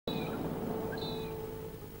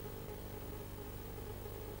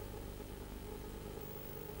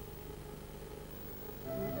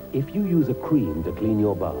If you use a cream to clean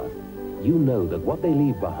your bath, you know that what they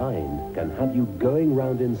leave behind can have you going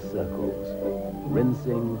round in circles,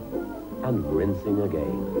 rinsing and rinsing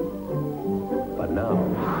again. But now,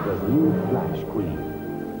 there's new Flash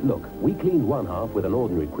cream. Look, we cleaned one half with an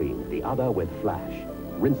ordinary cream, the other with Flash.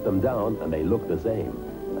 Rinse them down and they look the same,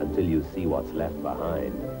 until you see what's left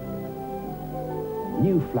behind.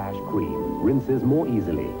 New Flash cream rinses more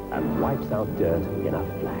easily and wipes out dirt in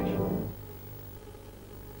a flash.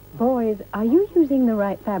 Boys, are you using the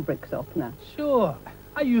right fabric softener? Sure.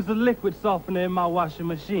 I use a liquid softener in my washing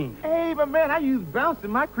machine. Hey, but man, I use Bounce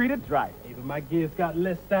in my Creed dry. Hey, but my gear's got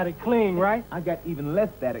less static clean, right? I got even less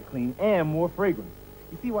static clean and more fragrance.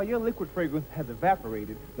 You see, while your liquid fragrance has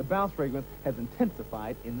evaporated, the Bounce fragrance has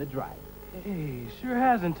intensified in the dry. Hey, sure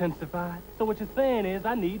has intensified. So what you're saying is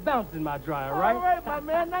I need Bounce in my dryer, right? All right, my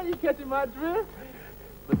man, now you're catching my drift.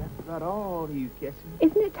 But that's not all he's catching.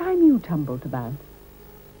 Isn't it time you tumbled to Bounce?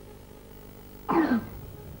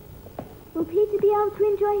 Will Peter be able to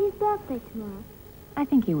enjoy his birthday tomorrow? I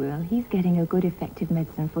think he will. He's getting a good effective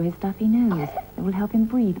medicine for his stuffy nose that will help him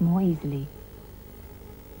breathe more easily.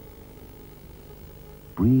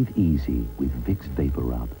 Breathe easy with Vicks Vapor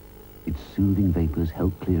Rub. Its soothing vapors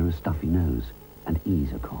help clear a stuffy nose and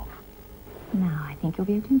ease a cough. Now, I think you'll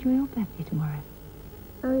be able to enjoy your birthday tomorrow.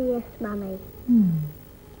 Oh, yes, Mummy.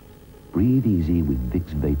 Breathe easy with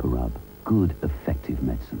Vicks Vapor Rub. Good, effective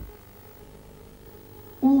medicine.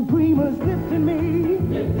 Ooh, Prima's lifting me,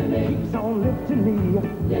 keeps on lifting me,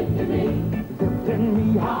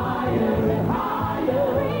 lifting me higher and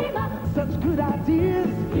higher. Prima. Such good ideas,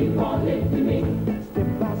 keep on lifting me,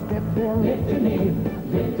 step by step they're lifting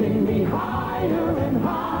me higher and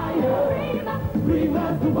higher. Prima.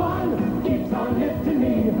 Prima's the one, keeps on lifting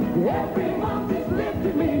me, every month is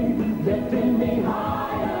lifting me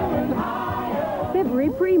higher and higher.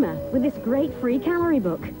 February Prima with this great free calorie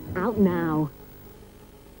book, out now.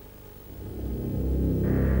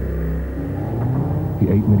 The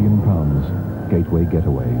 £8 million Gateway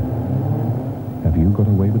Getaway. Have you got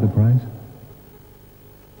away with the prize?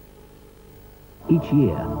 Each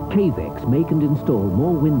year, KVEX make and install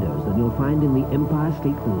more windows than you'll find in the Empire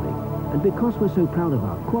State Building. And because we're so proud of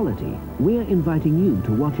our quality, we're inviting you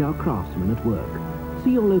to watch our craftsmen at work.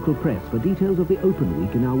 See your local press for details of the open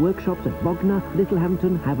week in our workshops at Bognor,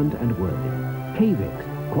 Littlehampton, Havant and Worthing.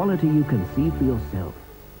 KVEX, quality you can see for yourself.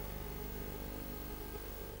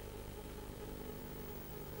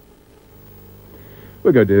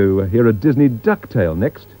 We're going to hear a Disney duck tale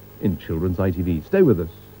next in Children's ITV. Stay with us.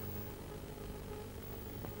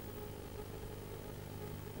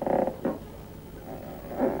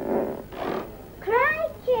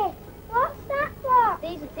 Crikey! What's that for?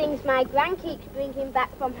 These are things my gran keeps bringing back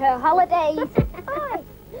from her holidays. Oi!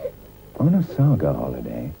 On a saga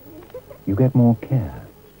holiday, you get more care,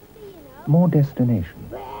 more destination,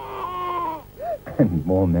 and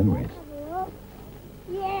more memories.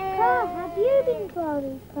 Carl, have you been to all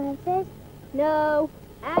these places? No,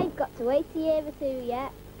 I've got to wait a year or two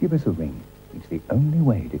yet. Give us a ring. It's the only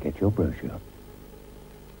way to get your brochure.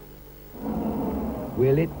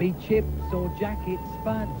 Will it be chips or jacket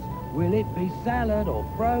spuds? Will it be salad or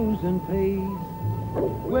frozen peas?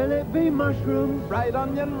 Will it be mushrooms, fried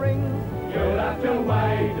onion rings? You'll have to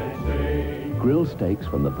wait and see. Grilled steaks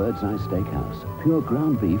from the Bird's Eye Steakhouse. Pure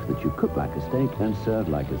ground beef that you cook like a steak and serve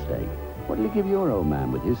like a steak. What'll you give your old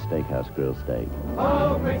man with his steakhouse grilled steak?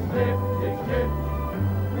 Hope it's chips.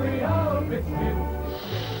 We hope it's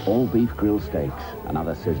chips. All beef grilled steaks.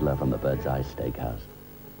 Another sizzler from the Bird's Eye Steakhouse.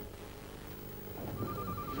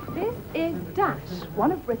 This is Dash,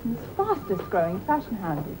 one of Britain's fastest growing fashion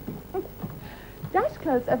houses. Dash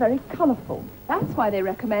clothes are very colourful. That's why they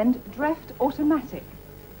recommend Dreft Automatic.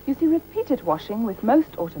 You see, repeated washing with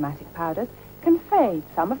most automatic powders can fade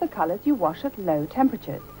some of the colours you wash at low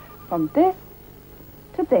temperatures. From this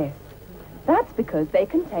to this. That's because they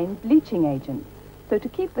contain bleaching agents. So to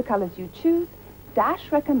keep the colours you choose, Dash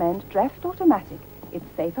recommend Dreft Automatic. It's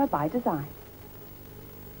safer by design.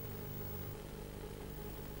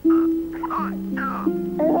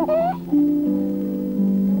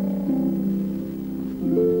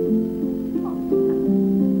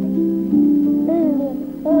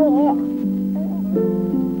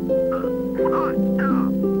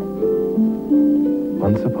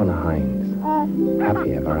 Once upon a Heinz,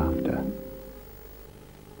 happy ever after.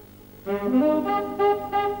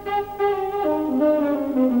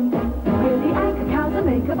 Really, anchor cows that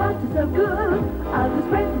make a butter so good. Other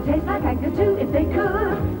spreads would taste like anchor too if they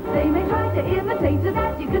could. They may try to imitate us,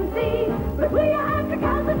 as you can see, but we are anchor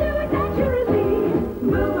cows that do it naturally.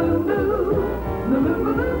 Moo moo moo, moo moo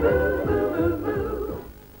moo moo moo moo moo moo.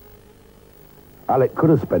 Alec could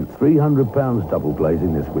have spent £300 double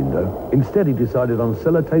glazing this window. Instead, he decided on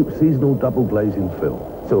sellotape seasonal double glazing film.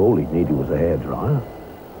 So all he needed was a hairdryer,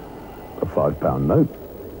 a £5 note,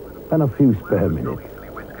 and a few spare minutes.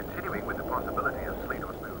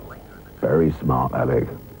 Very smart, Alec.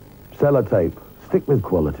 Sellotape. Stick with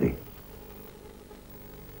quality.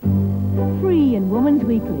 Free in Woman's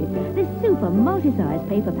Weekly. This super multi-size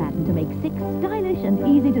paper pattern to make 6 stylish and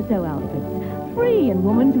easy-to-sew outfits. Free in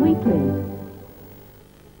Woman's Weekly.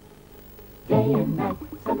 Day and night,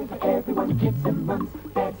 something for everyone, kids and mums,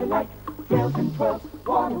 dads alike. Frills and twirls,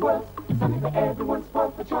 water worlds, something for everyone,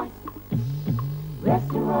 sport for choice.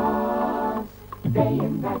 Restaurants, day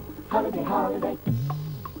and night, holiday, holiday.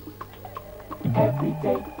 Every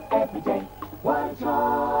day, what a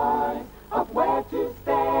choice of where to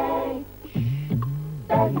stay.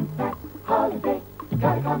 Value packed holiday,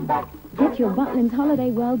 gotta come back. Get your Butlins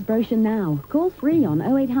Holiday Worlds brochure now. Call free on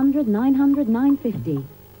 0800 900 950.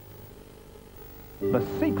 The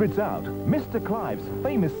secret's out. Mr. Clive's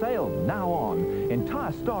famous sale now on.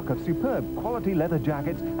 Entire stock of superb quality leather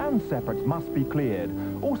jackets and separates must be cleared.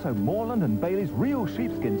 Also, Moreland and Bailey's real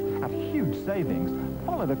sheepskins at huge savings.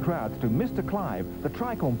 Follow the crowds to Mr. Clive, the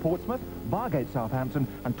Tricorn Portsmouth, Bargate Southampton,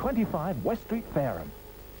 and 25 West Street Fareham.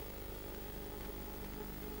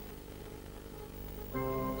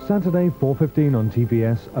 Saturday, 4:15 on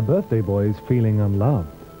TVS, a birthday boy is feeling unloved.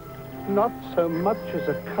 Not so much as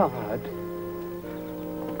a card.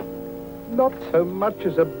 Not so much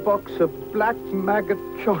as a box of black maggot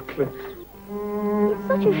chocolates. It's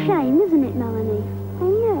such a shame, isn't it, Melanie? I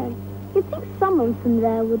know. You'd think someone from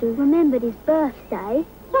there would have remembered his birthday.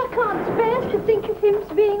 I can't bear to think of him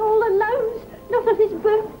being all alone. Not on his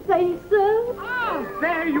birthday, sir. Ah,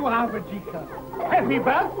 there you are, Majika. Happy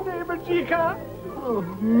birthday, Majika. Oh,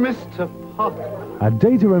 Mr. Potter. A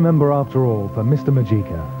day to remember after all for Mr.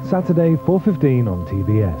 Majika. Saturday, 4:15 on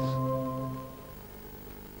TVS.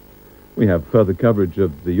 We have further coverage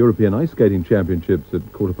of the European Ice Skating Championships at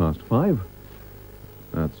 5:15.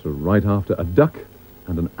 That's right after a duck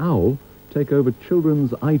and an owl take over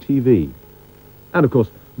children's ITV. And, of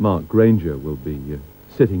course, Mark Granger will be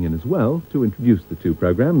sitting in as well to introduce the two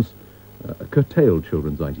programmes. A curtailed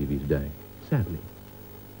children's ITV today, sadly.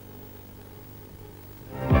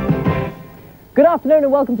 Good afternoon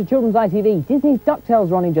and welcome to Children's ITV. Disney's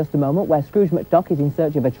DuckTales are on in just a moment, where Scrooge McDuck is in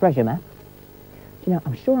search of a treasure map. Do you know,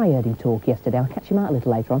 I'm sure I heard him talk yesterday. I'll catch him out a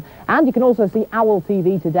little later on. And you can also see Owl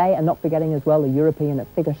TV today, and not forgetting as well the European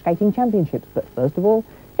Figure Skating Championships. But first of all,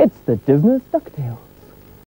 it's the Disney's DuckTales.